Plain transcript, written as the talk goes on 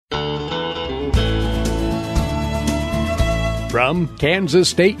From Kansas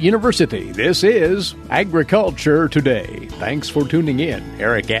State University, this is Agriculture Today. Thanks for tuning in.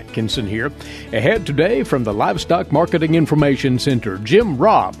 Eric Atkinson here. Ahead today from the Livestock Marketing Information Center, Jim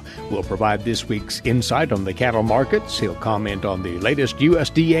Robb will provide this week's insight on the cattle markets. He'll comment on the latest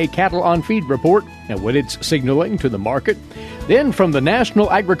USDA cattle on feed report and what it's signaling to the market. Then from the National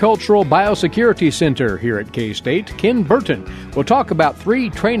Agricultural Biosecurity Center here at K-State, Ken Burton will talk about 3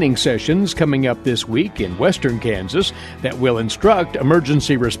 training sessions coming up this week in western Kansas that will instruct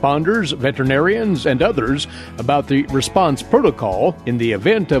emergency responders, veterinarians, and others about the response protocol in the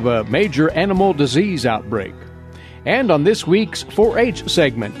event of a major animal disease outbreak. And on this week's 4-H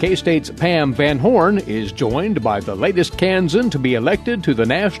segment, K-State's Pam Van Horn is joined by the latest Kansan to be elected to the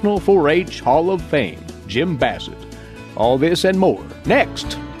National 4-H Hall of Fame, Jim Bassett. All this and more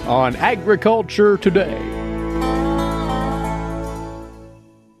next on Agriculture Today.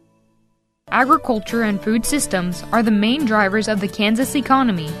 Agriculture and food systems are the main drivers of the Kansas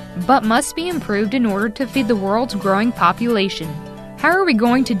economy, but must be improved in order to feed the world's growing population. How are we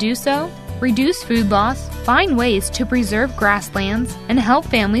going to do so? Reduce food loss, find ways to preserve grasslands, and help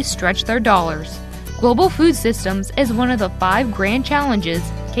families stretch their dollars. Global food systems is one of the 5 grand challenges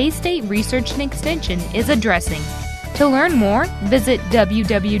K-State Research and Extension is addressing. To learn more, visit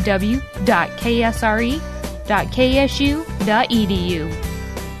www.ksre.ksu.edu.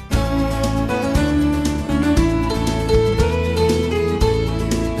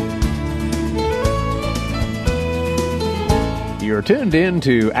 You're tuned in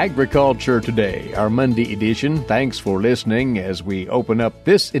to Agriculture Today, our Monday edition. Thanks for listening as we open up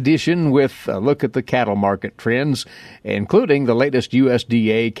this edition with a look at the cattle market trends, including the latest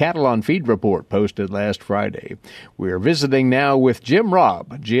USDA cattle on feed report posted last Friday. We're visiting now with Jim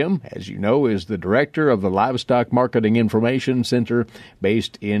Robb. Jim, as you know, is the director of the Livestock Marketing Information Center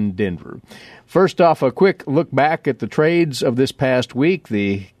based in Denver. First off, a quick look back at the trades of this past week.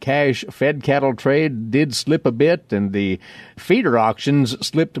 The cash fed cattle trade did slip a bit, and the feeder auctions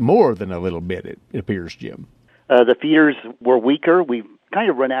slipped more than a little bit, it appears, Jim. The feeders were weaker. We've kind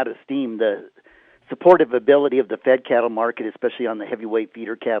of run out of steam. The supportive ability of the fed cattle market, especially on the heavyweight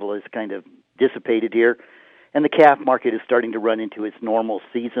feeder cattle, is kind of dissipated here. And the calf market is starting to run into its normal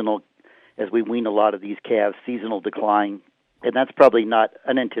seasonal, as we wean a lot of these calves, seasonal decline. And that's probably not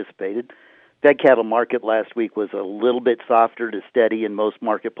unanticipated. Fed cattle market last week was a little bit softer to steady in most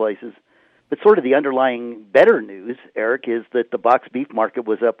marketplaces. But sort of the underlying better news, Eric, is that the box beef market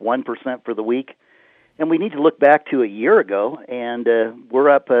was up 1% for the week. And we need to look back to a year ago, and we're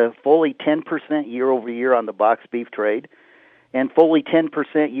up fully 10% year over year on the box beef trade and fully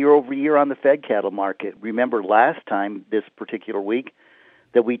 10% year over year on the fed cattle market. Remember last time this particular week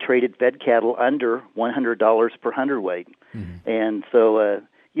that we traded fed cattle under $100 per hundredweight. Mm-hmm. And so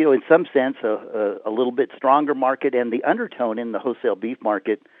in some sense, a little bit stronger market, and the undertone in the wholesale beef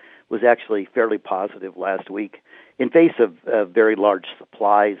market was actually fairly positive last week in face of very large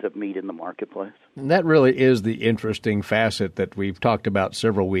supplies of meat in the marketplace. And that really is the interesting facet that we've talked about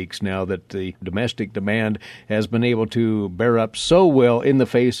several weeks now, that the domestic demand has been able to bear up so well in the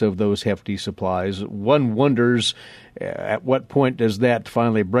face of those hefty supplies. One wonders at what point does that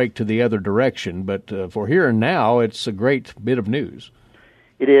finally break to the other direction, but for here and now, it's a great bit of news.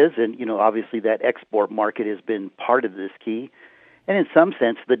 It is, and obviously that export market has been part of this key. And in some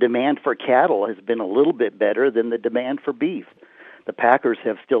sense, the demand for cattle has been a little bit better than the demand for beef. The packers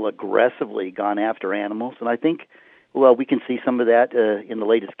have still aggressively gone after animals, and I think, we can see some of that in the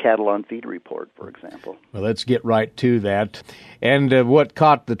latest cattle on feed report, for example. Well, let's get right to that. And what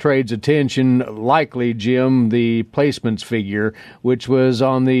caught the trade's attention, likely, Jim, the placements figure, which was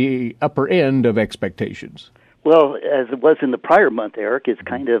on the upper end of expectations. Well, as it was in the prior month, Eric, it's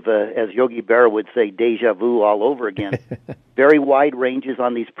kind of, as Yogi Berra would say, deja vu all over again. Very wide ranges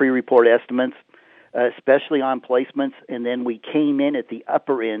on these pre-report estimates, especially on placements, and then we came in at the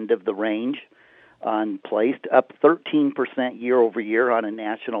upper end of the range on placed, up 13% year over year on a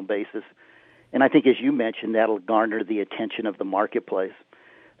national basis. And I think, as you mentioned, that'll garner the attention of the marketplace.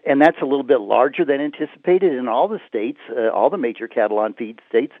 And that's a little bit larger than anticipated in all the states, all the major cattle on feed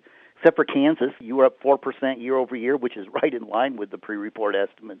states. Except for Kansas, you were up 4% year over year, which is right in line with the pre-report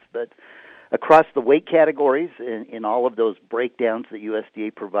estimates. But across the weight categories, in all of those breakdowns that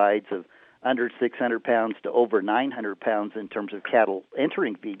USDA provides of under 600 pounds to over 900 pounds in terms of cattle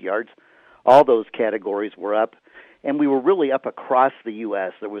entering feed yards, all those categories were up. And we were really up across the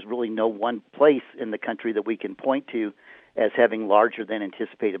U.S. There was really no one place in the country that we can point to as having larger than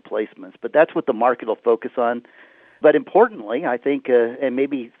anticipated placements. But that's what the market will focus on. But importantly, I think, and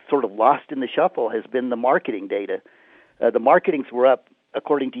maybe sort of lost in the shuffle, has been the marketing data. The marketings were up,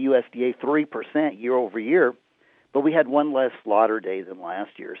 according to USDA, 3% year over year, but we had one less slaughter day than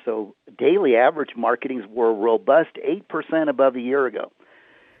last year. So daily average marketings were a robust 8% above a year ago.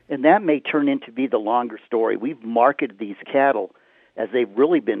 And that may turn into be the longer story. We've marketed these cattle as they've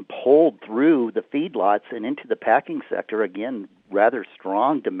really been pulled through the feedlots and into the packing sector. Again, rather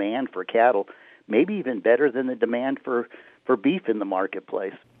strong demand for cattle, maybe even better than the demand for beef in the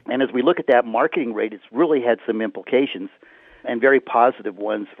marketplace. And as we look at that marketing rate, it's really had some implications, and very positive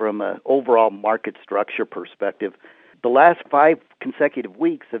ones from an overall market structure perspective. The last 5 consecutive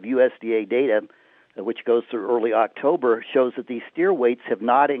weeks of USDA data, which goes through early October, shows that these steer weights have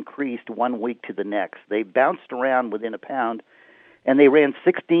not increased 1 week to the next. They bounced around within a pound, and they ran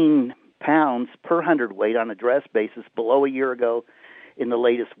 16 pounds per hundredweight on a dress basis below a year ago in the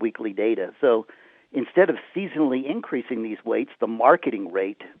latest weekly data. So instead of seasonally increasing these weights, the marketing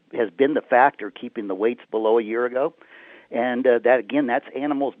rate has been the factor keeping the weights below a year ago. And that's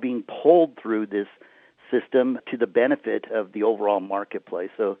animals being pulled through this system to the benefit of the overall marketplace.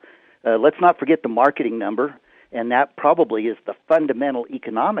 So let's not forget the marketing number, and that probably is the fundamental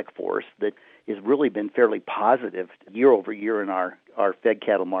economic force that has really been fairly positive year over year in our fed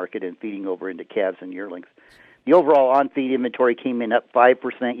cattle market and feeding over into calves and yearlings. The overall on-feed inventory came in up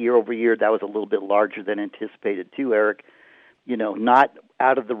 5% year over year. That was a little bit larger than anticipated too, Eric. Not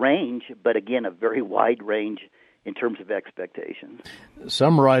out of the range, but again, a very wide range in terms of expectations.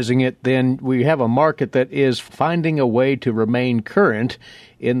 Summarizing it, then, we have a market that is finding a way to remain current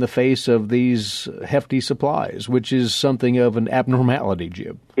in the face of these hefty supplies, which is something of an abnormality,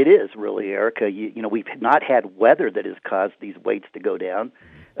 Jim. It is, really, Erica. We've not had weather that has caused these weights to go down.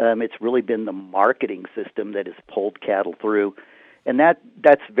 It's really been the marketing system that has pulled cattle through, and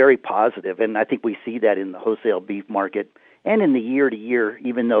that's very positive. And I think we see that in the wholesale beef market and in the year-to-year,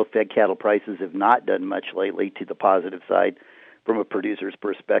 even though fed cattle prices have not done much lately to the positive side from a producer's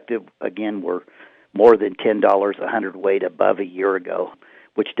perspective. Again, we're more than $10 a hundredweight above a year ago,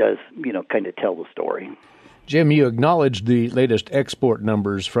 which does, kind of tell the story. Jim, you acknowledged the latest export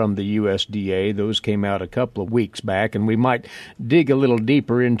numbers from the USDA. Those came out a couple of weeks back, and we might dig a little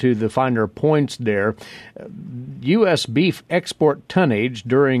deeper into the finer points there. U.S. beef export tonnage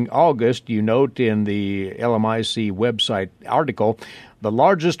during August, you note in the LMIC website article, the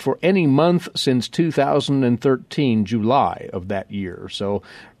largest for any month since 2013, July of that year. So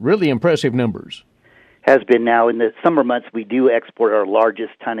really impressive numbers. Has been now. In the summer months, we do export our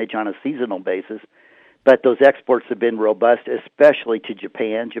largest tonnage on a seasonal basis. But those exports have been robust, especially to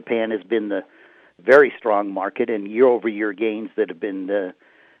Japan. Japan has been the very strong market, and year-over-year gains that have been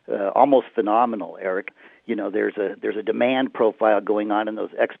almost phenomenal, Eric. There's a demand profile going on in those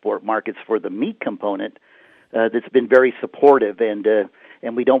export markets for the meat component that's been very supportive,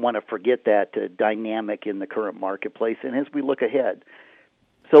 and we don't want to forget that dynamic in the current marketplace. And as we look ahead,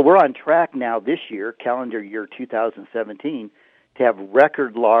 so we're on track now this year, calendar year 2017, to have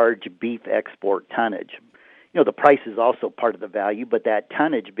record large beef export tonnage. The price is also part of the value, but that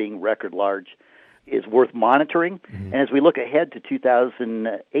tonnage being record large is worth monitoring. Mm-hmm. And as we look ahead to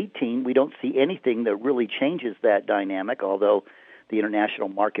 2018, we don't see anything that really changes that dynamic, although the international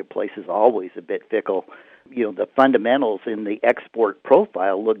marketplace is always a bit fickle. The fundamentals in the export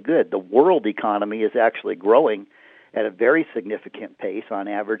profile look good. The world economy is actually growing at a very significant pace on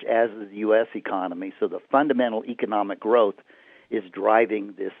average, as is the U.S. economy. So the fundamental economic growth is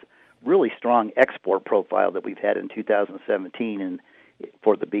driving this really strong export profile that we've had in 2017 and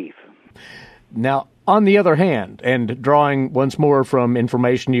for the beef. Now, on the other hand, and drawing once more from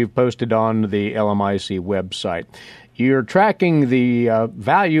information you've posted on the LMIC website, you're tracking the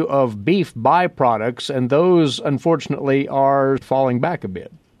value of beef byproducts, and those, unfortunately, are falling back a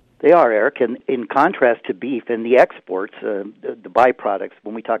bit. They are, Eric, and in contrast to beef and the exports, the byproducts,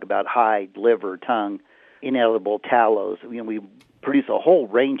 when we talk about hide, liver, tongue, inedible tallows, we produce a whole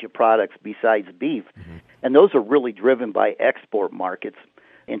range of products besides beef, mm-hmm. and those are really driven by export markets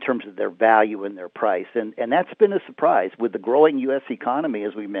in terms of their value and their price, and that's been a surprise with the growing U.S. economy,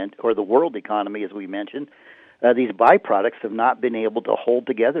 as we meant, or the world economy, as we mentioned. These byproducts have not been able to hold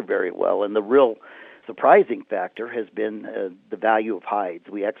together very well, and the real surprising factor has been the value of hides.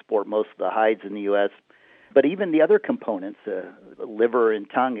 We export most of the hides in the U.S., but even the other components, liver and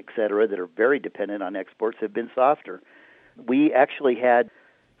tongue, et cetera, that are very dependent on exports have been softer. We actually had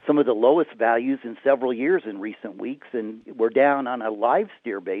some of the lowest values in several years in recent weeks, and we're down on a live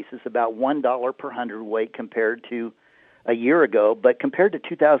steer basis about $1 per hundredweight compared to a year ago. But compared to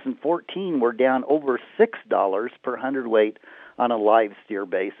 2014, we're down over $6 per hundredweight on a live steer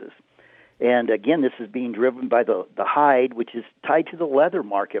basis. And again, this is being driven by the hide, which is tied to the leather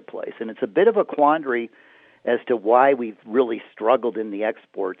marketplace. And it's a bit of a quandary as to why we've really struggled in the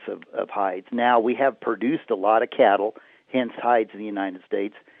exports of hides. Now, we have produced a lot of cattle, hence hides in the United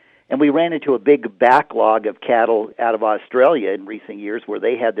States, and we ran into a big backlog of cattle out of Australia in recent years where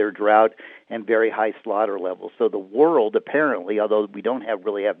they had their drought and very high slaughter levels. So the world, apparently, although we don't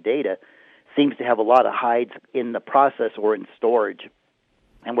really have data, seems to have a lot of hides in the process or in storage,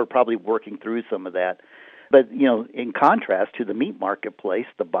 and we're probably working through some of that. But, in contrast to the meat marketplace,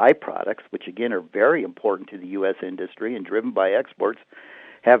 the byproducts, which again are very important to the U.S. industry and driven by exports,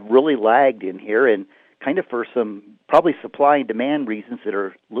 have really lagged in here, and kind of for some probably supply and demand reasons that are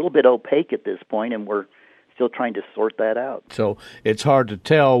a little bit opaque at this point, and we're still trying to sort that out. So it's hard to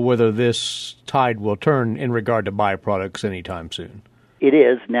tell whether this tide will turn in regard to byproducts anytime soon. It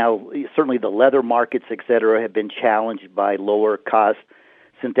is. Now, certainly the leather markets, et cetera, have been challenged by lower cost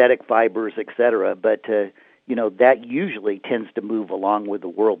synthetic fibers, et cetera, but that usually tends to move along with the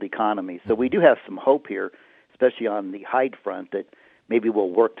world economy. So we do have some hope here, especially on the hide front, that maybe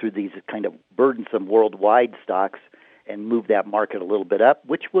we'll work through these kind of burdensome worldwide stocks and move that market a little bit up,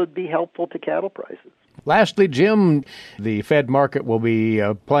 which would be helpful to cattle prices. Lastly, Jim, the Fed market will be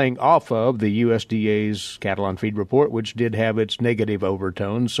playing off of the USDA's cattle on feed report, which did have its negative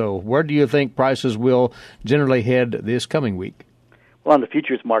overtones. So where do you think prices will generally head this coming week? Well, on the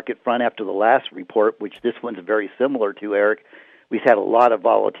futures market front, after the last report, which this one's very similar to, Eric, we've had a lot of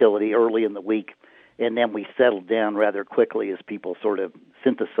volatility early in the week, and then we settled down rather quickly as people sort of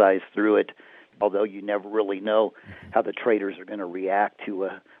synthesized through it, although you never really know how the traders are going to react to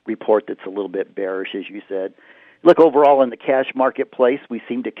a report that's a little bit bearish, as you said. Look, overall in the cash marketplace, we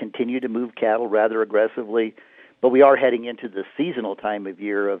seem to continue to move cattle rather aggressively, but we are heading into the seasonal time of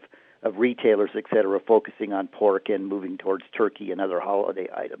year of retailers, et cetera, focusing on pork and moving towards turkey and other holiday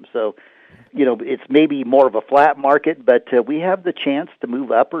items. So, it's maybe more of a flat market, but we have the chance to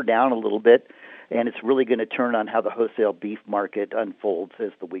move up or down a little bit, and it's really going to turn on how the wholesale beef market unfolds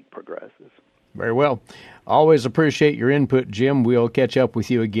as the week progresses. Very well. Always appreciate your input, Jim. We'll catch up with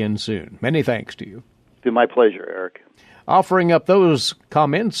you again soon. Many thanks to you. It's been my pleasure, Eric. Offering up those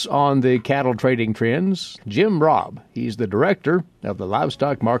comments on the cattle trading trends, Jim Robb. He's the director of the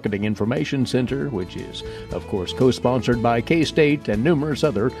Livestock Marketing Information Center, which is, of course, co-sponsored by K-State and numerous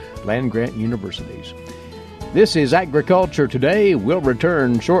other land-grant universities. This is Agriculture Today. We'll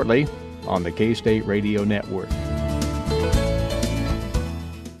return shortly on the K-State Radio Network.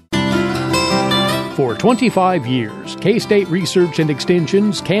 For 25 years, K-State Research and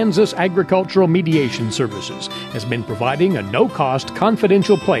Extension's Kansas Agricultural Mediation Services has been providing a no-cost,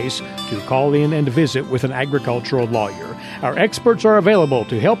 confidential place to call in and visit with an agricultural lawyer. Our experts are available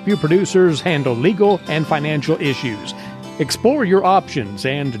to help you producers handle legal and financial issues. Explore your options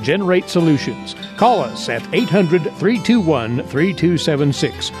and generate solutions. Call us at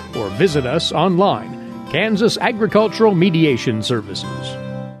 800-321-3276 or visit us online. Kansas Agricultural Mediation Services.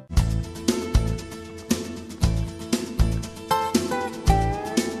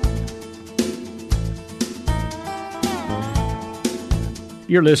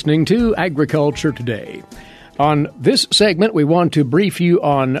 You're listening to Agriculture Today. On this segment, we want to brief you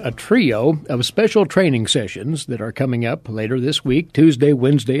on a trio of special training sessions that are coming up later this week, Tuesday,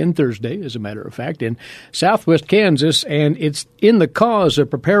 Wednesday, and Thursday, as a matter of fact, in southwest Kansas, and it's in the cause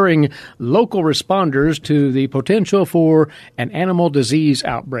of preparing local responders to the potential for an animal disease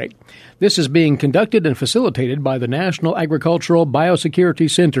outbreak. This is being conducted and facilitated by the National Agricultural Biosecurity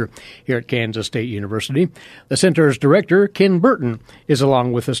Center here at Kansas State University. The center's director, Ken Burton, is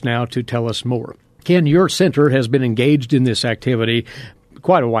along with us now to tell us more. Ken, your center has been engaged in this activity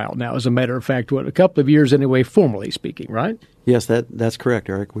quite a while now. As a matter of fact, a couple of years anyway, formally speaking, right? Yes, that's correct,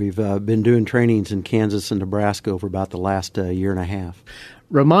 Eric. We've been doing trainings in Kansas and Nebraska over about the last year and a half.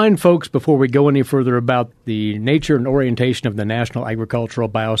 Remind folks before we go any further about the nature and orientation of the National Agricultural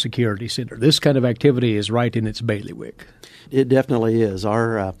Biosecurity Center. This kind of activity is right in its bailiwick. It definitely is.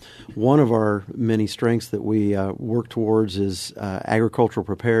 Our one of our many strengths that we work towards is agricultural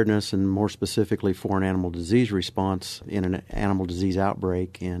preparedness, and more specifically foreign animal disease response in an animal disease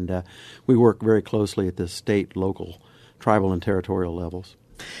outbreak. And we work very closely at the state, local, tribal, and territorial levels.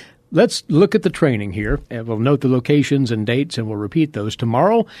 Let's look at the training here, and we'll note the locations and dates, and we'll repeat those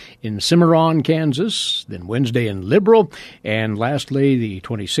tomorrow in Cimarron, Kansas, then Wednesday in Liberal, and lastly, the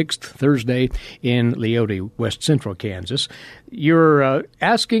 26th, Thursday, in Leote, West Central Kansas. You're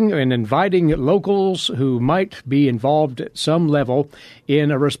asking and inviting locals who might be involved at some level in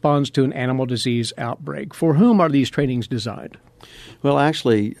a response to an animal disease outbreak. For whom are these trainings designed? Well,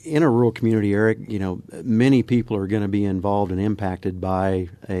 actually, in a rural community, Eric, many people are going to be involved and impacted by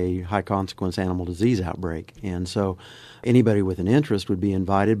a high-consequence animal disease outbreak. And so anybody with an interest would be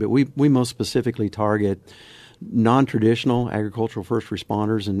invited, but we most specifically target non-traditional agricultural first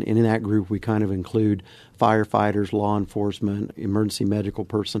responders, and in that group we kind of include firefighters, law enforcement, emergency medical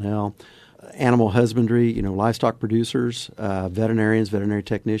personnel, animal husbandry, livestock producers, veterinarians, veterinary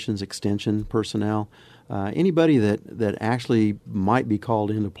technicians, extension personnel, anybody that actually might be called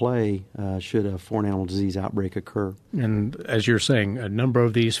into play should a foreign animal disease outbreak occur. And as you're saying, a number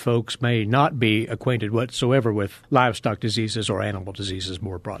of these folks may not be acquainted whatsoever with livestock diseases or animal diseases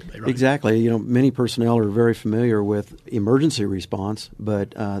more broadly, right? Exactly. Many personnel are very familiar with emergency response,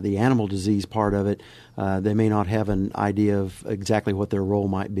 but the animal disease part of it, they may not have an idea of exactly what their role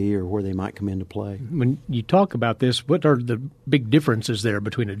might be or where they might come into play. When you talk about this, what are the big differences there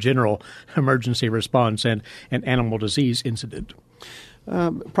between a general emergency response and an animal disease incident?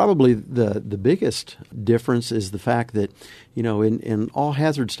 Probably the biggest difference is the fact that, in all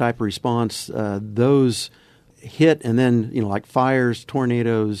hazards type of response, those hit and then, like fires,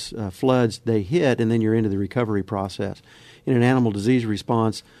 tornadoes, floods, they hit and then you're into the recovery process. In an animal disease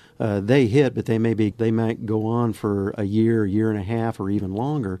response, they hit, but they might go on for a year and a half, or even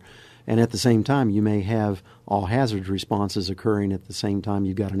longer. And at the same time, you may have all hazard responses occurring at the same time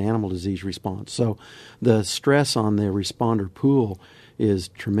you've got an animal disease response. So the stress on the responder pool is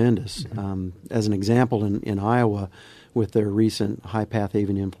tremendous. Mm-hmm. As an example, in Iowa, with their recent high-path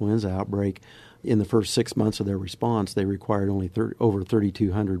avian influenza outbreak, in the first 6 months of their response, they required only over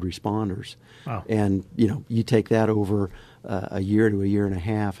 3,200 responders. Wow. And, you take that over a year to a year and a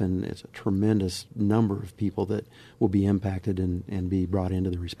half, and it's a tremendous number of people that will be impacted and be brought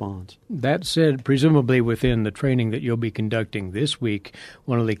into the response. That said, presumably within the training that you'll be conducting this week,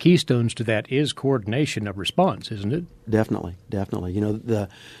 one of the keystones to that is coordination of response, isn't it? Definitely. The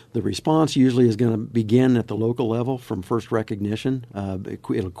response usually is going to begin at the local level from first recognition.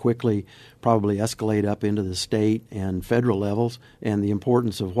 It'll quickly probably escalate up into the state and federal levels, and the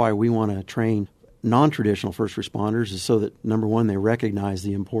importance of why we want to train non-traditional first responders is so that, number one, they recognize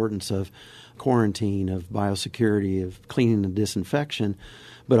the importance of quarantine, of biosecurity, of cleaning and disinfection,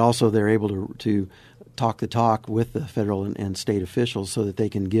 but also they're able to talk the talk with the federal and state officials so that they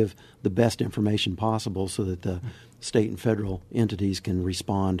can give the best information possible so that the state and federal entities can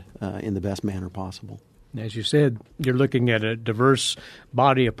respond in the best manner possible. As you said, you're looking at a diverse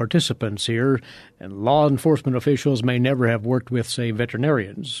body of participants here, and law enforcement officials may never have worked with, say,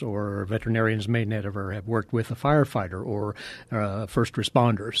 veterinarians, or veterinarians may never have worked with a firefighter or a first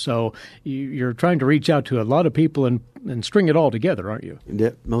responder. So you're trying to reach out to a lot of people and string it all together, aren't you?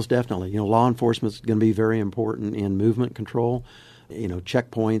 Most definitely. Law enforcement is going to be very important in movement control.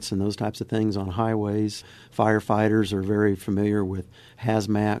 Checkpoints and those types of things on highways. Firefighters are very familiar with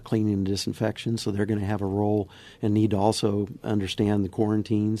hazmat, cleaning and disinfection, so they're going to have a role and need to also understand the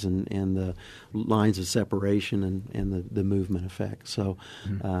quarantines and the lines of separation and the movement effect. So,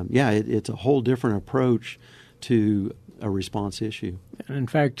 it's a whole different approach to a response issue. And in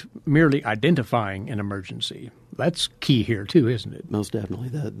fact, merely identifying an emergency, that's key here too, isn't it? Most definitely.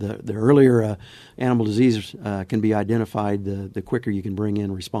 The earlier animal disease can be identified, the quicker you can bring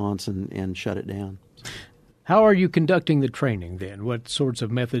in response and shut it down. How are you conducting the training then? What sorts of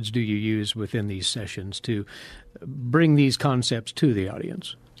methods do you use within these sessions to bring these concepts to the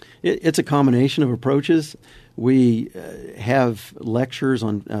audience? It's a combination of approaches. We have lectures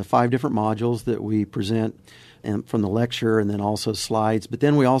on 5 different modules that we present and from the lecture, and then also slides. But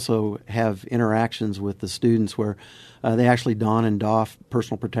then we also have interactions with the students where they actually don and doff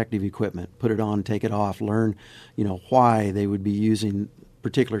personal protective equipment, put it on, take it off, learn, why they would be using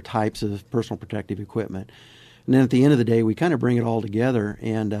particular types of personal protective equipment. And then at the end of the day, we kind of bring it all together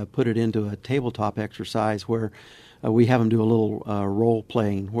and put it into a tabletop exercise where we have them do a little role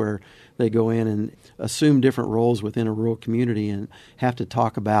playing where they go in and assume different roles within a rural community and have to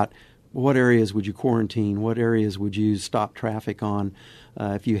talk about what areas would you quarantine, what areas would you stop traffic on.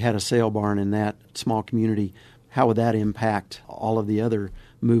 If you had a sale barn in that small community, how would that impact all of the other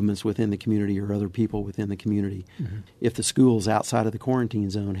movements within the community or other people within the community? Mm-hmm. If the school's outside of the quarantine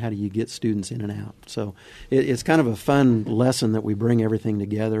zone, how do you get students in and out? So it's kind of a fun lesson that we bring everything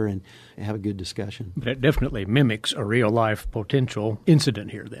together and have a good discussion. But it definitely mimics a real-life potential incident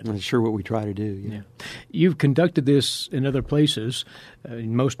here then. That's sure what we try to do, yeah. You've conducted this in other places,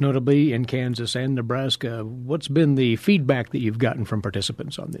 most notably in Kansas and Nebraska. What's been the feedback that you've gotten from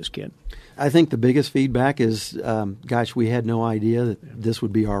participants on this, Ken? I think the biggest feedback is, we had no idea that this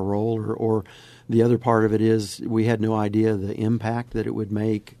would be our role, or the other part of it is we had no idea the impact that it would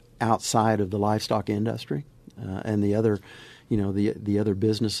make outside of the livestock industry. And the other, the other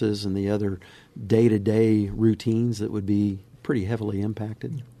businesses and the other day-to-day routines that would be pretty heavily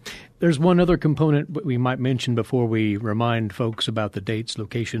impacted. There's one other component we might mention before we remind folks about the dates,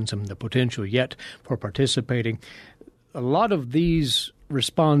 locations, and the potential yet for participating. A lot of these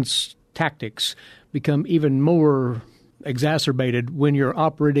response tactics become even more exacerbated when you're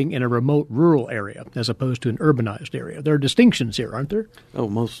operating in a remote rural area as opposed to an urbanized area. There are distinctions here, aren't there? Oh,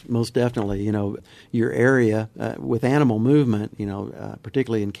 most definitely. Your area with animal movement,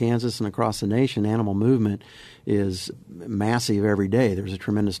 particularly in Kansas and across the nation, animal movement is massive every day. There's a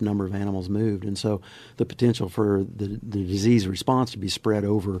tremendous number of animals moved. And so the potential for the disease response to be spread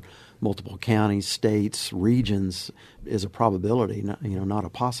over multiple counties, states, regions is a probability, not a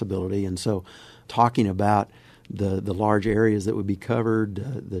possibility. And so talking about the large areas that would be covered,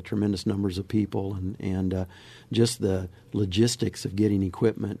 the tremendous numbers of people, and just the logistics of getting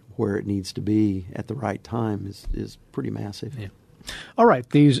equipment where it needs to be at the right time is pretty massive. Yeah. All right,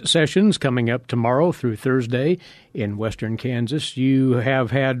 these sessions coming up tomorrow through Thursday in western Kansas. You have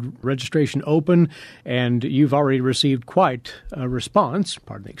had registration open, and you've already received quite a response,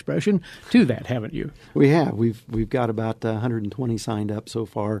 pardon the expression, to that, haven't you? We have. We've got about 120 signed up so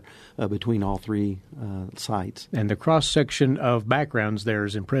far between all three sites. And the cross-section of backgrounds there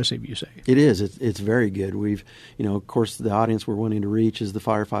is impressive, you say? It is. It's very good. We've, of course, the audience we're wanting to reach is the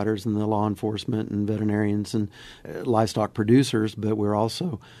firefighters and the law enforcement and veterinarians and livestock producers, but we're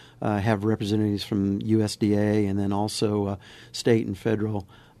also have representatives from USDA and then also state and federal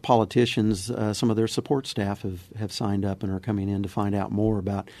politicians. Some of their support staff have signed up and are coming in to find out more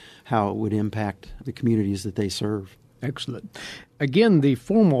about how it would impact the communities that they serve. Excellent. Again, the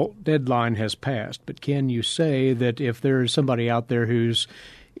formal deadline has passed, but can you say that if there's somebody out there who's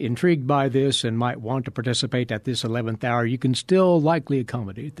intrigued by this and might want to participate at this 11th hour, you can still likely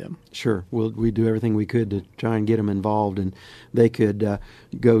accommodate them? Sure. We do everything we could to try and get them involved, and they could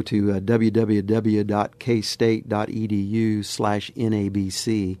go to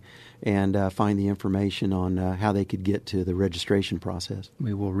www.kstate.edu/NABC and find the information on how they could get to the registration process.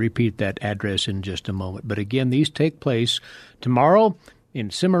 We will repeat that address in just a moment. But again, these take place tomorrow in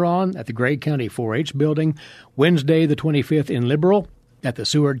Cimarron at the Gray County 4-H building, Wednesday the 25th in Liberal at the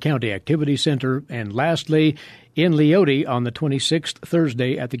Seward County Activity Center, and lastly in Leote on the 26th,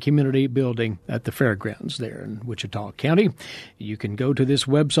 Thursday, at the Community Building at the Fairgrounds there in Wichita County. You can go to this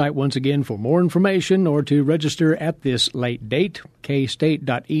website once again for more information or to register at this late date,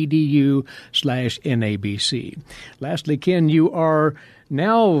 kstate.edu/NABC. Lastly, Ken, you are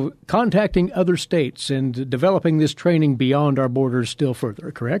now contacting other states and developing this training beyond our borders still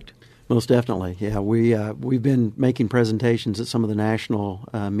further, correct? Most definitely, yeah. We've been making presentations at some of the national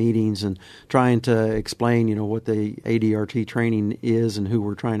meetings and trying to explain, what the ADRT training is and who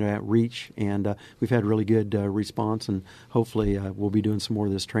we're trying to reach. And we've had really good response, and hopefully we'll be doing some more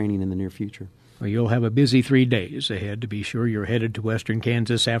of this training in the near future. Well, you'll have a busy 3 days ahead, to be sure. You're headed to western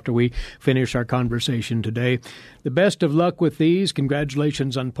Kansas after we finish our conversation today. The best of luck with these.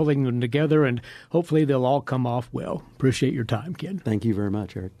 Congratulations on pulling them together, and hopefully they'll all come off well. Appreciate your time, Ken. Thank you very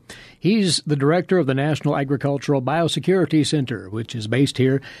much, Eric. He's the director of the National Agricultural Biosecurity Center, which is based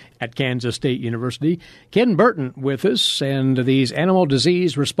here at Kansas State University. Ken Burton with us, and these animal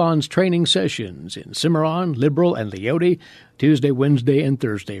disease response training sessions in Cimarron, Liberal, and Leote, Tuesday, Wednesday, and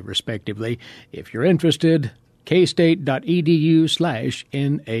Thursday, respectively. If you're interested,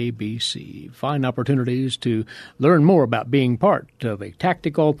 kstate.edu/NABC. Find opportunities to learn more about being part of a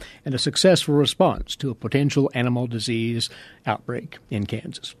tactical and a successful response to a potential animal disease outbreak in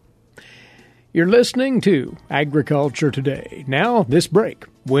Kansas. You're listening to Agriculture Today. Now, this break.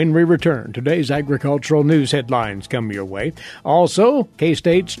 When we return, today's agricultural news headlines come your way. Also,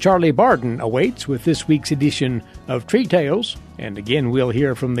 K-State's Charlie Barden awaits with this week's edition of Tree Tales. And again, we'll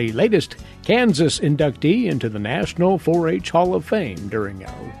hear from the latest Kansas inductee into the National 4-H Hall of Fame during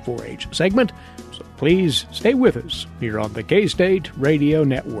our 4-H segment. So please stay with us here on the K-State Radio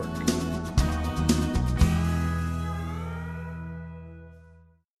Network.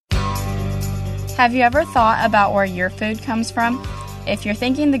 Have you ever thought about where your food comes from? If you're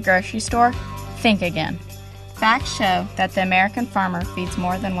thinking the grocery store, think again. Facts show that the American farmer feeds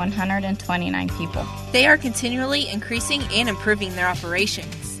more than 129 people. They are continually increasing and improving their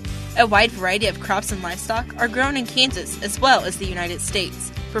operations. A wide variety of crops and livestock are grown in Kansas as well as the United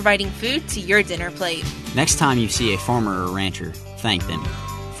States, providing food to your dinner plate. Next time you see a farmer or rancher, thank them.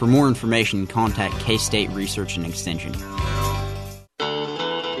 For more information, contact K-State Research and Extension.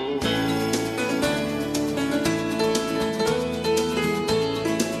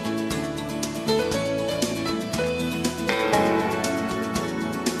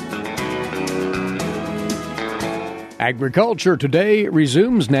 Agriculture Today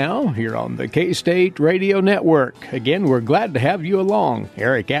resumes now here on the K-State Radio Network. Again, we're glad to have you along.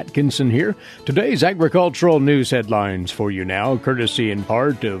 Eric Atkinson here. Today's agricultural news headlines for you now, courtesy in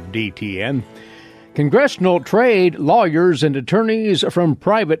part of DTN. Congressional trade lawyers and attorneys from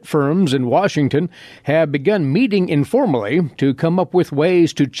private firms in Washington have begun meeting informally to come up with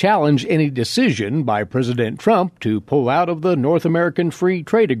ways to challenge any decision by President Trump to pull out of the North American Free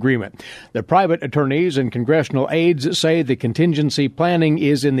Trade Agreement. The private attorneys and congressional aides say the contingency planning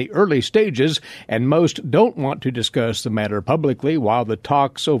is in the early stages, and most don't want to discuss the matter publicly while the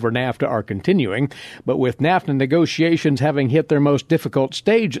talks over NAFTA are continuing. But with NAFTA negotiations having hit their most difficult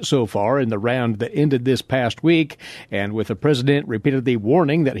stage so far in the round that ended this past week, and with the president repeatedly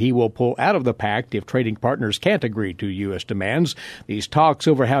warning that he will pull out of the pact if trading partners can't agree to U.S. demands, these talks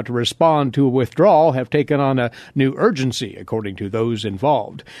over how to respond to a withdrawal have taken on a new urgency, according to those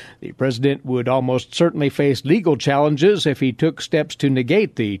involved. The president would almost certainly face legal challenges if he took steps to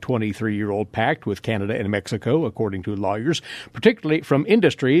negate the 23-year-old pact with Canada and Mexico, according to lawyers, particularly from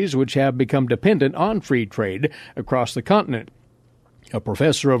industries which have become dependent on free trade across the continent. A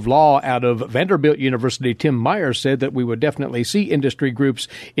professor of law out of Vanderbilt University, Tim Meyer, said that we would definitely see industry groups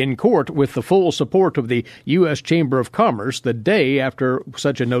in court with the full support of the U.S. Chamber of Commerce the day after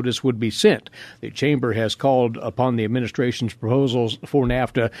such a notice would be sent. The Chamber has called upon the administration's proposals for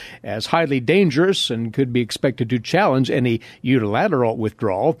NAFTA as highly dangerous and could be expected to challenge any unilateral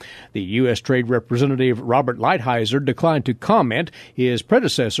withdrawal. The U.S. Trade Representative Robert Lighthizer declined to comment. His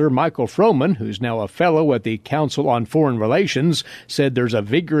predecessor, Michael Froman, who's now a fellow at the Council on Foreign Relations, said there's a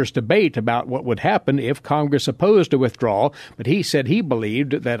vigorous debate about what would happen if Congress opposed a withdrawal, but he said he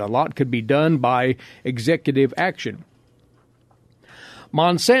believed that a lot could be done by executive action.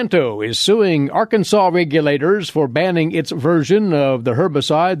 Monsanto is suing Arkansas regulators for banning its version of the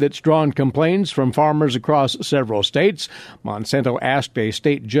herbicide that's drawn complaints from farmers across several states. Monsanto asked a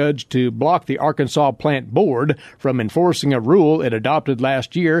state judge to block the Arkansas Plant Board from enforcing a rule it adopted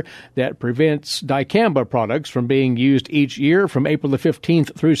last year that prevents dicamba products from being used each year from April the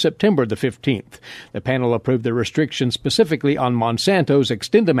 15th through September the 15th. The panel approved the restriction specifically on Monsanto's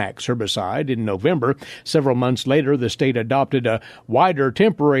XtendiMax herbicide in November. Several months later, the state adopted a wider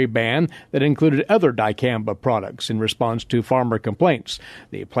temporary ban that included other dicamba products in response to farmer complaints.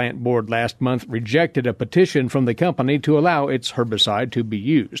 The plant board last month rejected a petition from the company to allow its herbicide to be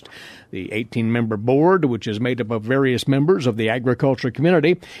used. The 18-member board, which is made up of various members of the agriculture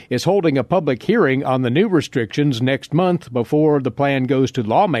community, is holding a public hearing on the new restrictions next month before the plan goes to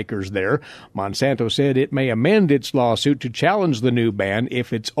lawmakers there. Monsanto said it may amend its lawsuit to challenge the new ban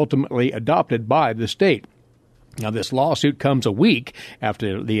if it's ultimately adopted by the state. Now, this lawsuit comes a week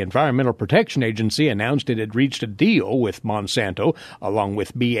after the Environmental Protection Agency announced it had reached a deal with Monsanto, along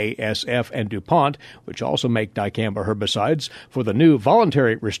with BASF and DuPont, which also make dicamba herbicides, for the new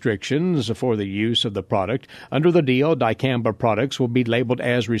voluntary restrictions for the use of the product. Under the deal, dicamba products will be labeled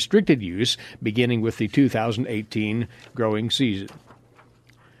as restricted use beginning with the 2018 growing season.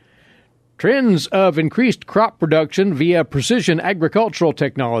 Trends of increased crop production via precision agricultural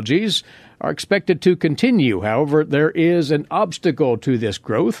technologies are expected to continue. However, there is an obstacle to this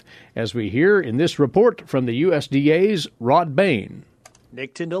growth, as we hear in this report from the USDA's Robb.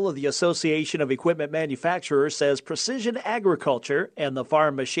 Nick Tyndall of the Association of Equipment Manufacturers says precision agriculture and the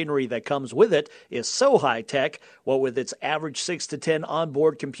farm machinery that comes with it is so high-tech, what with its average 6 to 10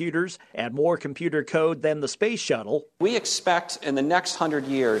 onboard computers and more computer code than the space shuttle. We expect in the next 100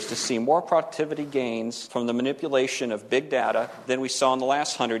 years to see more productivity gains from the manipulation of big data than we saw in the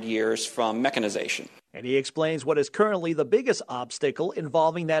last 100 years from mechanization. And he explains what is currently the biggest obstacle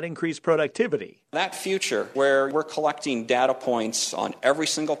involving that increased productivity. That future where we're collecting data points on every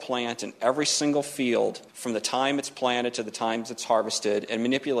single plant and every single field from the time it's planted to the time it's harvested and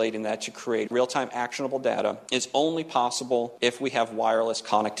manipulating that to create real-time actionable data is only possible if we have wireless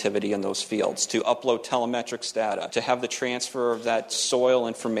connectivity in those fields, to upload telemetrics data, to have the transfer of that soil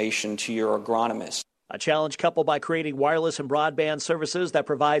information to your agronomist. A challenge coupled by creating wireless and broadband services that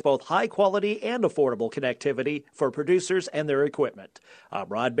provide both high-quality and affordable connectivity for producers and their equipment. I'm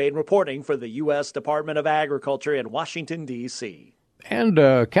Robb reporting for the U.S. Department of Agriculture in Washington, D.C. And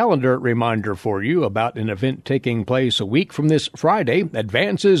a calendar reminder for you about an event taking place a week from this Friday.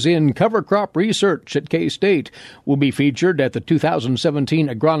 Advances in cover crop research at K-State will be featured at the 2017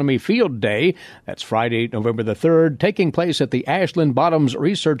 Agronomy Field Day. That's Friday, November the 3rd, taking place at the Ashland Bottoms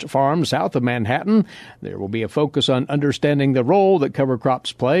Research Farm south of Manhattan. There will be a focus on understanding the role that cover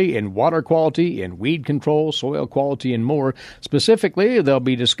crops play in water quality, in weed control, soil quality, and more. Specifically, there'll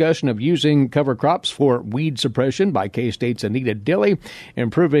be discussion of using cover crops for weed suppression by K-State's Anita Dilley, Charlie.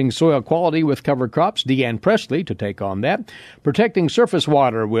 Improving soil quality with cover crops, Deanne Presley to take on that. Protecting surface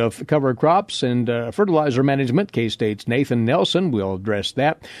water with cover crops and fertilizer management, K-State's Nathan Nelson will address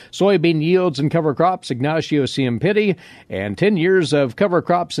that. Soybean yields and cover crops, Ignacio Ciampiti. And 10 years of cover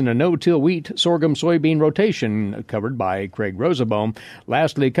crops in a no-till wheat, sorghum, soybean rotation covered by Craig Rosenbaum.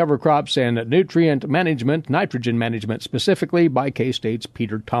 Lastly, cover crops and nutrient management, nitrogen management specifically, by K-State's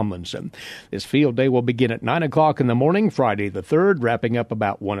Peter Tomlinson. This field day will begin at 9 o'clock in the morning, Friday the 3rd, wrapping up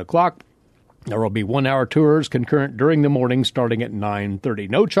about 1 o'clock. There will be 1-hour tours concurrent during the morning starting at 9:30.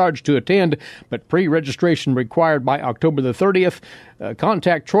 No charge to attend, but pre-registration required by October the 30th.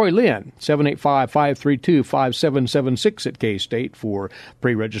 Contact Troy Lynn, 785-532-5776 at K-State for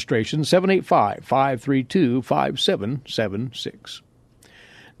pre-registration, 785-532-5776.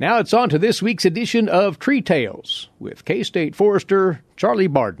 Now it's on to this week's edition of Tree Tales with K-State Forester Charlie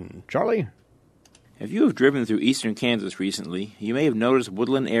Barden. Charlie? If you have driven through eastern Kansas recently, you may have noticed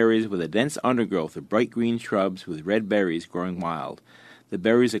woodland areas with a dense undergrowth of bright green shrubs with red berries growing wild. The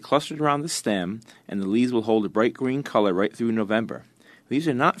berries are clustered around the stem, and the leaves will hold a bright green color right through November. These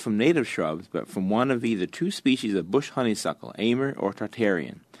are not from native shrubs, but from one of either two species of bush honeysuckle, Amer or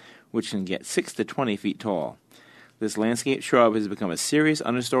Tartarian, which can get 6 to 20 feet tall. This landscape shrub has become a serious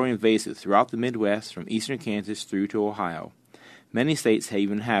understory invasive throughout the Midwest from eastern Kansas through to Ohio. Many states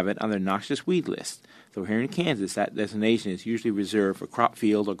even have it on their noxious weed list, though here in Kansas that designation is usually reserved for crop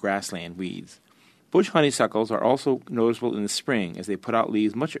field or grassland weeds. Bush honeysuckles are also noticeable in the spring as they put out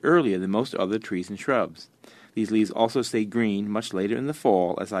leaves much earlier than most other trees and shrubs. These leaves also stay green much later in the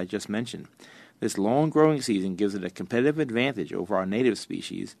fall, as I just mentioned. This long growing season gives it a competitive advantage over our native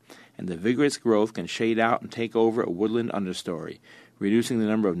species, and the vigorous growth can shade out and take over a woodland understory, reducing the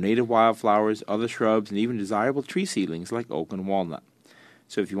number of native wildflowers, other shrubs, and even desirable tree seedlings like oak and walnut.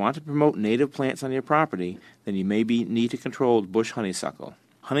 So if you want to promote native plants on your property, then you may need to control bush honeysuckle.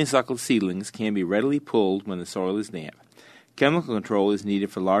 Honeysuckle seedlings can be readily pulled when the soil is damp. Chemical control is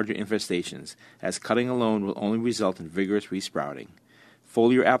needed for larger infestations, as cutting alone will only result in vigorous resprouting.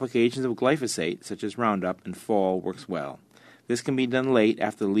 Foliar applications of glyphosate, such as Roundup, in fall works well. This can be done late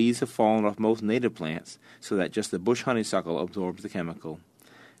after the leaves have fallen off most native plants, so that just the bush honeysuckle absorbs the chemical.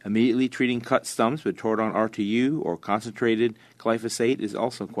 Immediately treating cut stumps with Tordon RTU or concentrated glyphosate is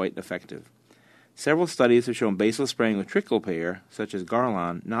also quite effective. Several studies have shown basal spraying with trickle pear, such as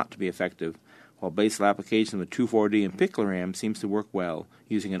Garlon, not to be effective, while basal application with 2,4-D and picloram seems to work well,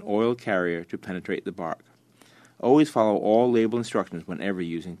 using an oil carrier to penetrate the bark. Always follow all label instructions whenever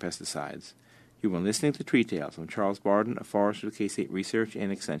using pesticides. You've been listening to Tree Tales. I'm Charles Barden, a forester with K-State Research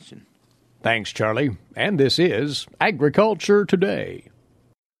and Extension. Thanks, Charlie. And this is Agriculture Today.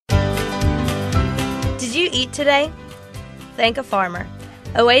 Did you eat today? Thank a farmer.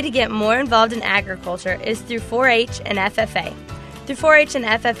 A way to get more involved in agriculture is through 4-H and FFA. Through 4-H and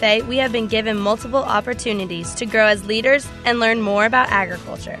FFA, we have been given multiple opportunities to grow as leaders and learn more about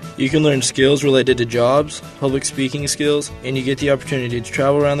agriculture. You can learn skills related to jobs, public speaking skills, and you get the opportunity to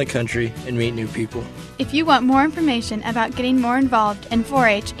travel around the country and meet new people. If you want more information about getting more involved in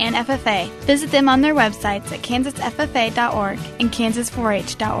 4-H and FFA, visit them on their websites at kansasffa.org and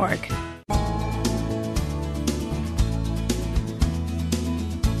kansas4h.org.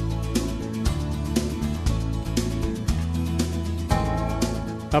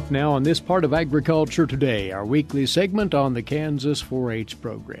 Up now on this part of Agriculture Today, our weekly segment on the Kansas 4-H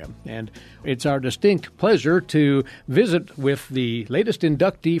program. And it's our distinct pleasure to visit with the latest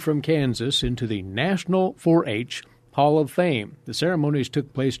inductee from Kansas into the National 4-H Hall of Fame. The ceremonies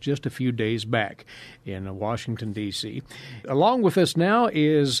took place just a few days back in Washington, D.C. Along with us now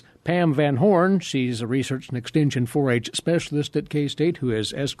is Pam Van Horn. She's a Research and Extension 4-H specialist at K-State who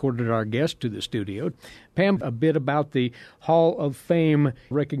has escorted our guest to the studio. Pam, a bit about the Hall of Fame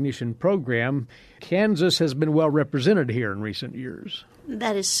recognition program. Kansas has been well represented here in recent years.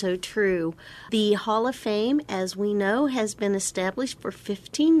 That is so true. The Hall of Fame, as we know, has been established for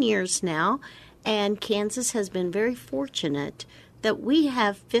 15 years now, and Kansas has been very fortunate that we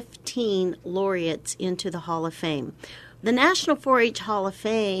have 15 laureates into the Hall of Fame. The National 4-H Hall of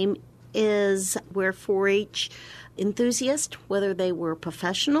Fame is where 4-H enthusiasts, whether they were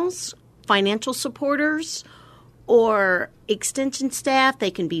professionals, financial supporters, or extension staff, they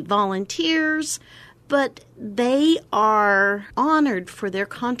can be volunteers, but they are honored for their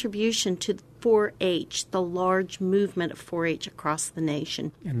contribution to 4-H, the large movement of 4-H across the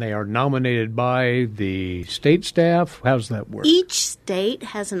nation. And they are nominated by the state staff? How does that work? Each state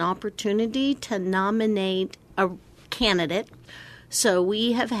has an opportunity to nominate a candidate. So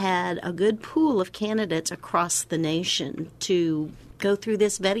we have had a good pool of candidates across the nation to go through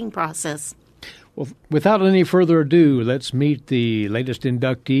this vetting process. Well, without any further ado, let's meet the latest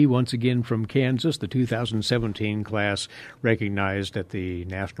inductee once again from Kansas, the 2017 class recognized at the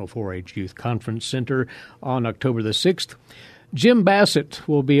National 4-H Youth Conference Center on October the 6th. Jim Bassett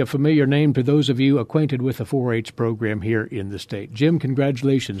will be a familiar name to those of you acquainted with the 4-H program here in the state. Jim,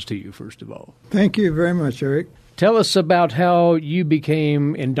 congratulations to you, first of all. Thank you very much, Eric. Tell us about how you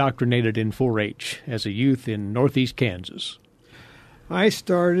became indoctrinated in 4-H as a youth in northeast Kansas. I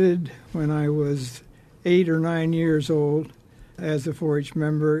started when I was 8 or 9 years old as a 4-H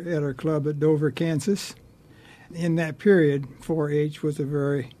member at our club at Dover, Kansas. In that period, 4-H was a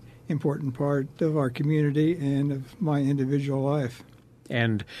very important part of our community and of my individual life.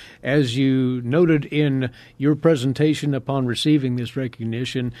 And as you noted in your presentation upon receiving this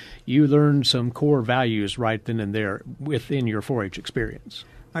recognition, you learned some core values right then and there within your 4-H experience.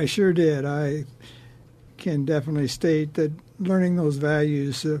 I sure did. I can definitely state that learning those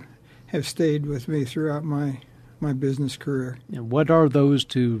values have stayed with me throughout my business career. And what are those,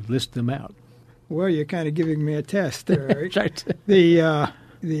 to list them out? Well, you're kind of giving me a test there, Eric. Right.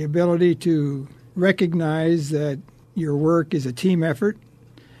 The ability to recognize that your work is a team effort,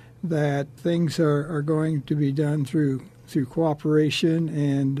 that things are going to be done through cooperation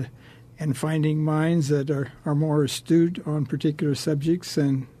and finding minds that are more astute on particular subjects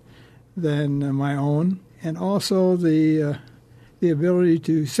than my own, and also the ability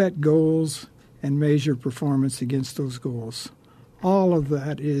to set goals and measure performance against those goals. All of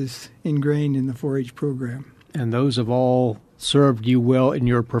that is ingrained in the 4-H program. And those have all served you well in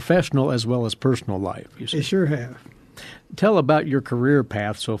your professional as well as personal life, you say? They sure have. Tell about your career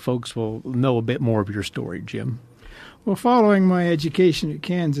path so folks will know a bit more of your story, Jim. Well, following my education at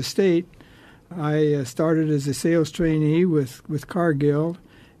Kansas State, I started as a sales trainee with Cargill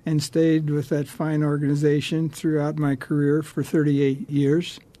and stayed with that fine organization throughout my career for 38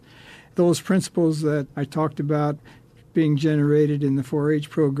 years. Those principles that I talked about being generated in the 4-H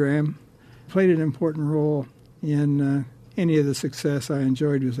program played an important role in any of the success I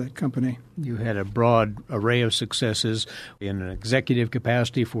enjoyed with that company. You had a broad array of successes in an executive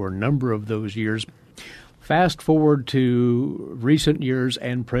capacity for a number of those years. Fast forward to recent years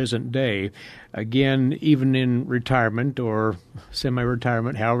and present day, again, even in retirement or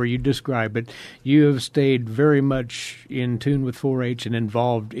semi-retirement, however you describe it, you have stayed very much in tune with 4-H and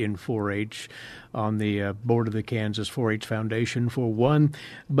involved in 4-H on the board of the Kansas 4-H Foundation for one,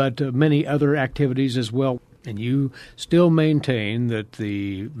 but many other activities as well. And you still maintain that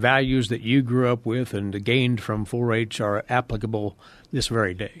the values that you grew up with and gained from 4-H are applicable this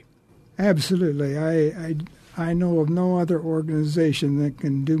very day. Absolutely. I know of no other organization that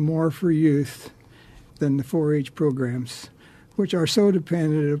can do more for youth than the 4-H programs, which are so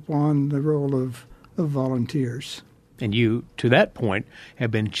dependent upon the role of volunteers. And you, to that point, have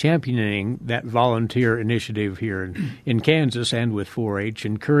been championing that volunteer initiative here in Kansas and with 4-H,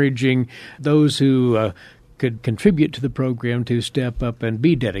 encouraging those who could contribute to the program to step up and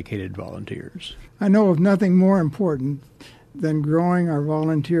be dedicated volunteers. I know of nothing more important than growing our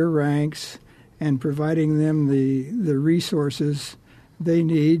volunteer ranks and providing them the resources they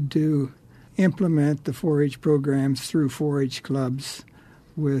need to implement the 4-H programs through 4-H clubs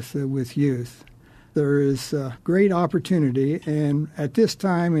with youth. There is great opportunity, and at this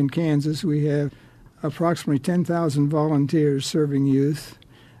time in Kansas we have approximately 10,000 volunteers serving youth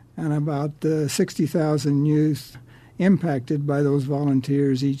and about 60,000 youth impacted by those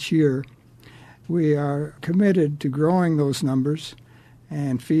volunteers each year. We are committed to growing those numbers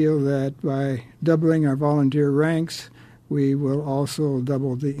and feel that by doubling our volunteer ranks, we will also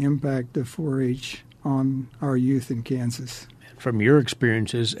double the impact of 4-H on our youth in Kansas. From your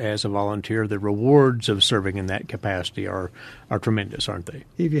experiences as a volunteer, the rewards of serving in that capacity are tremendous, aren't they?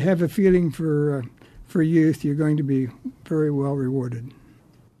 If you have a feeling for youth, you're going to be very well rewarded.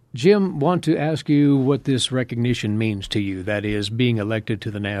 Jim, want to ask you what this recognition means to you, that is, being elected to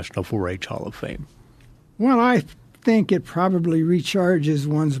the National 4-H Hall of Fame. Well, I think it probably recharges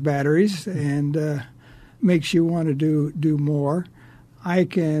one's batteries and makes you want to do more. I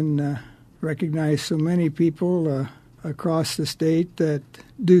can recognize so many people across the state that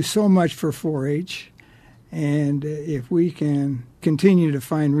do so much for 4-H, and if we can continue to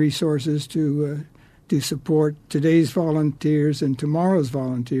find resources to support today's volunteers and tomorrow's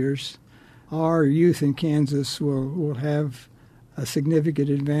volunteers, our youth in Kansas will have a significant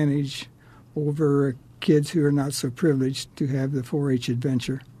advantage over kids who are not so privileged to have the 4-H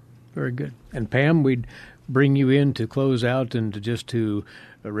adventure. Very good. And Pam, we'd bring you in to close out and to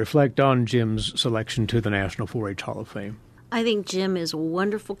reflect on Jim's selection to the National 4-H Hall of Fame. I think Jim is a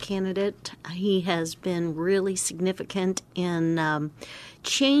wonderful candidate. He has been really significant in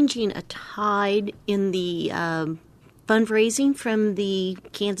changing a tide in the fundraising from the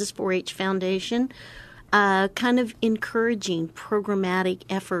Kansas 4-H Foundation, kind of encouraging programmatic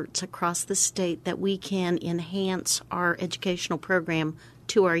efforts across the state that we can enhance our educational program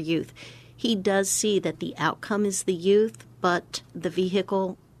to our youth. He does see that the outcome is the youth, but the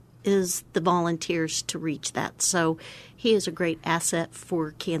vehicle is the volunteers to reach that. So he is a great asset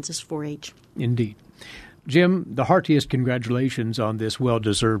for Kansas 4-H. Indeed. Jim, the heartiest congratulations on this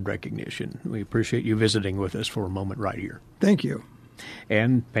well-deserved recognition. We appreciate you visiting with us for a moment right here. Thank you.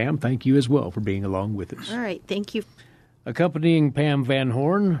 And Pam, thank you as well for being along with us. All right, thank you. Accompanying Pam Van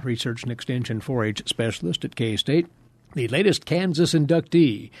Horn, Research and Extension 4-H Specialist at K-State, the latest Kansas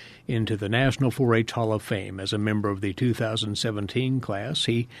inductee into the National 4-H Hall of Fame as a member of the 2017 class.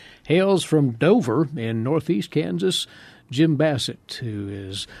 He hails from Dover in northeast Kansas, Jim Bassett, who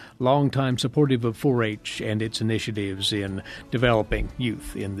is longtime supportive of 4-H and its initiatives in developing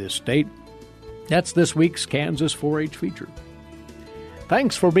youth in this state. That's this week's Kansas 4-H feature.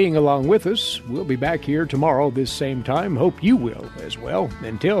 Thanks for being along with us. We'll be back here tomorrow this same time. Hope you will as well.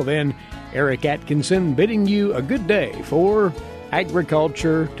 Until then, Eric Atkinson bidding you a good day for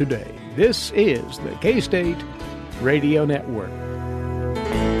Agriculture Today. This is the K-State Radio Network.